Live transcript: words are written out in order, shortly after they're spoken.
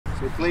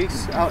So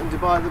Gleeson, out in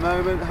Dubai at the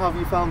moment, how have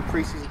you found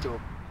pre-season tour?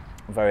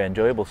 Very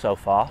enjoyable so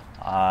far.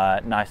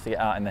 Nice to get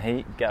out in the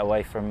heat, get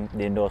away from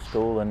the indoor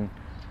school and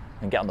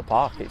get on the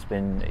park. It's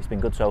been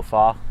good so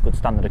far. Good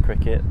standard of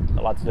cricket.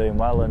 The lads are doing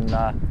well, and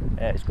yeah,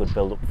 it's good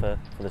build up for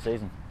the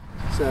season.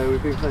 So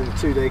we've been playing a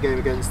 2-day game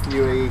against the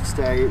UAE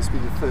today. It's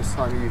been the first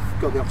time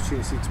you've got the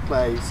opportunity to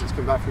play since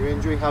coming back from your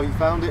injury. How have you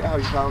found it? How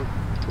have you found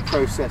the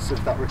process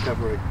of that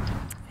recovery?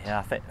 Yeah,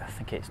 I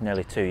think it's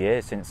nearly 2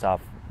 years since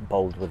I've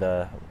bowled with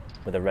a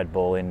red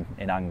ball in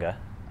anger.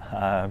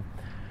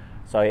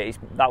 So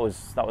that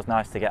was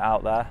nice to get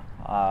out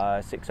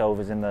there. 6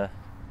 overs in the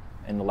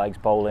legs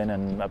bowling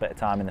and a bit of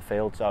time in the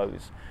field, so it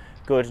was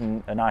good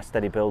and a nice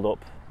steady build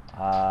up.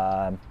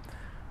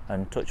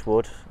 And touch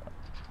wood,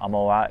 I'm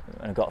all right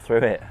and got through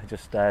it.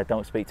 Just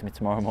don't speak to me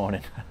tomorrow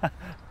morning.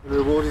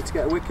 Rewarded to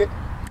get a wicket?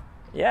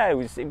 Yeah, it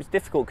was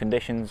difficult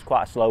conditions,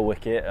 quite a slow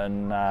wicket,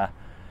 and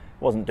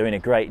wasn't doing a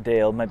great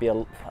deal. Maybe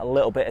a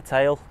little bit of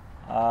tail,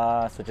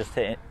 so just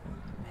hit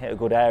a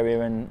good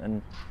area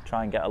and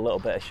try and get a little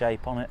bit of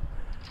shape on it.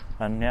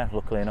 And yeah,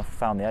 luckily enough,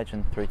 found the edge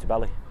and through to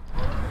belly.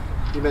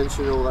 You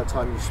mentioned all that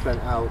time you spent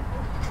out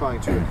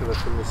trying to recover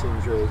from this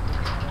injury.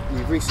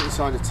 You've recently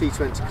signed a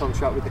T20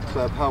 contract with the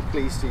club. How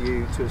pleased are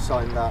you to have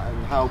signed that,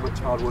 and how much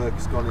hard work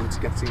has gone into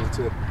getting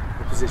into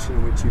a position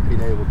in which you've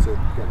been able to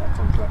get that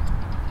contract?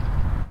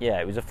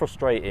 Yeah, it was a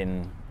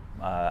frustrating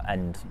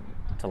end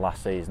to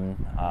last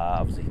season.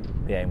 Obviously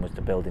the aim was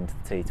to build into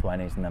the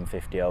T20s and then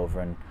 50 over,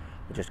 and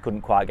I just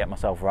couldn't quite get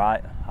myself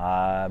right.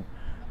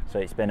 So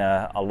it's been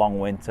a long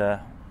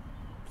winter,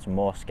 some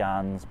more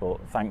scans, but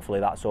thankfully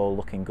that's all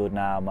looking good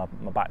now. My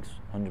back's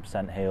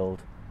 100%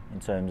 healed in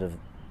terms of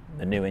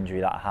the new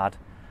injury that I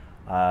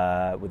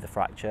had with the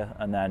fracture,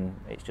 and then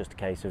it's just a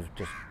case of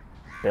just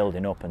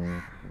building up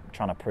and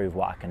trying to prove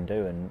what I can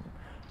do and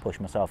push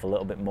myself a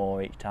little bit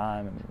more each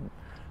time,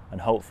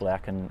 and hopefully I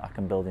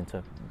can build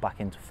back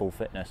into full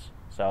fitness.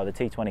 So the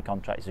T20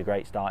 contract is a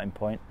great starting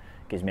point.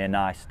 Gives me a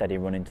nice steady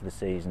run into the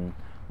season,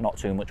 not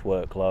too much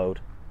workload,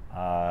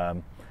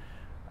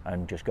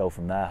 and just go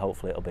from there.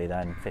 Hopefully it'll be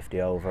then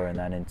 50 over and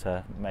then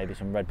into maybe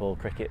some red ball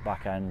cricket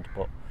back end,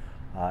 but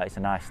it's a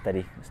nice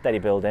steady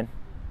build in.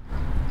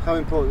 How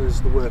important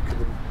has the work of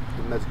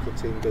the medical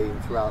team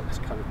been throughout to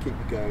kind of keep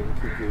you going,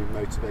 keep you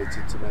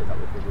motivated to make that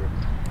recovery?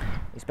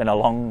 It's been a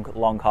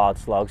long hard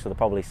slog, so they're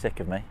probably sick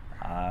of me,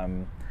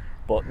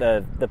 but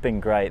they've been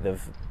great.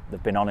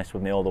 They've been honest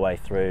with me all the way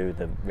through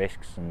the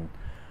risks and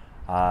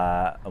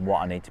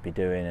what I need to be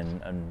doing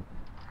and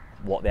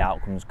what the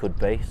outcomes could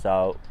be.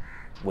 So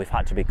we've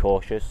had to be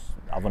cautious.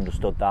 I've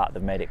understood that.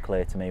 They've made it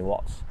clear to me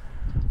what's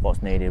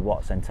needed,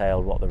 what's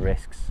entailed, what the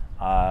risks.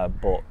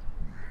 But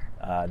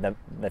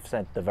they've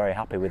said they're very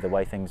happy with the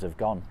way things have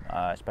gone,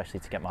 especially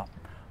to get my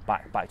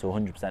back to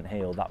 100%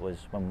 healed. That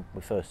was when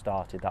we first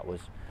started. That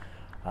was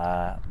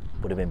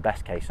would have been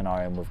best case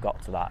scenario, and we've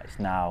got to that. It's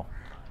now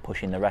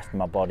pushing the rest of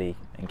my body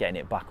and getting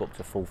it back up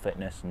to full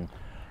fitness and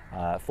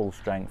full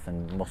strength,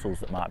 and muscles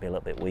that might be a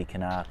little bit weaker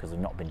now because they've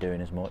not been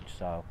doing as much.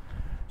 So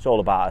it's all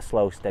about a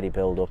slow, steady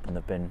build up, and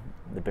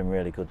they've been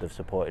really good. They've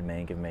supported me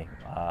and given me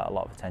a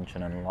lot of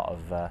attention and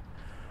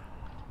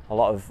a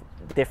lot of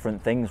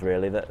different things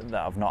really that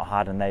I've not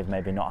had and they've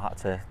maybe not had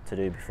to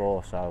do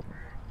before. So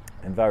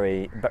been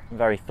very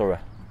thorough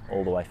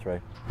all the way through.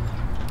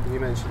 You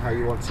mentioned how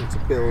you wanted to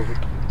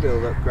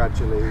build up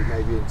gradually,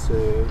 maybe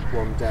into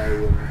one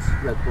day and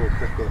red ball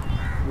cricket.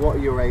 What are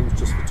your aims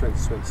just for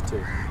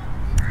 2022?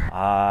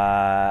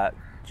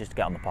 Just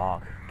get on the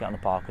park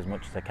as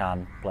much as I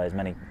can, play as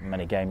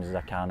many games as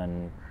I can,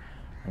 and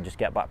just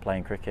get back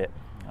playing cricket.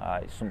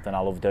 It's something I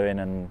love doing,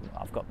 and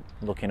I've got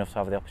lucky enough to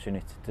have the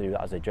opportunity to do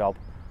that as a job,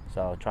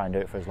 so I'll try and do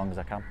it for as long as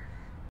I can.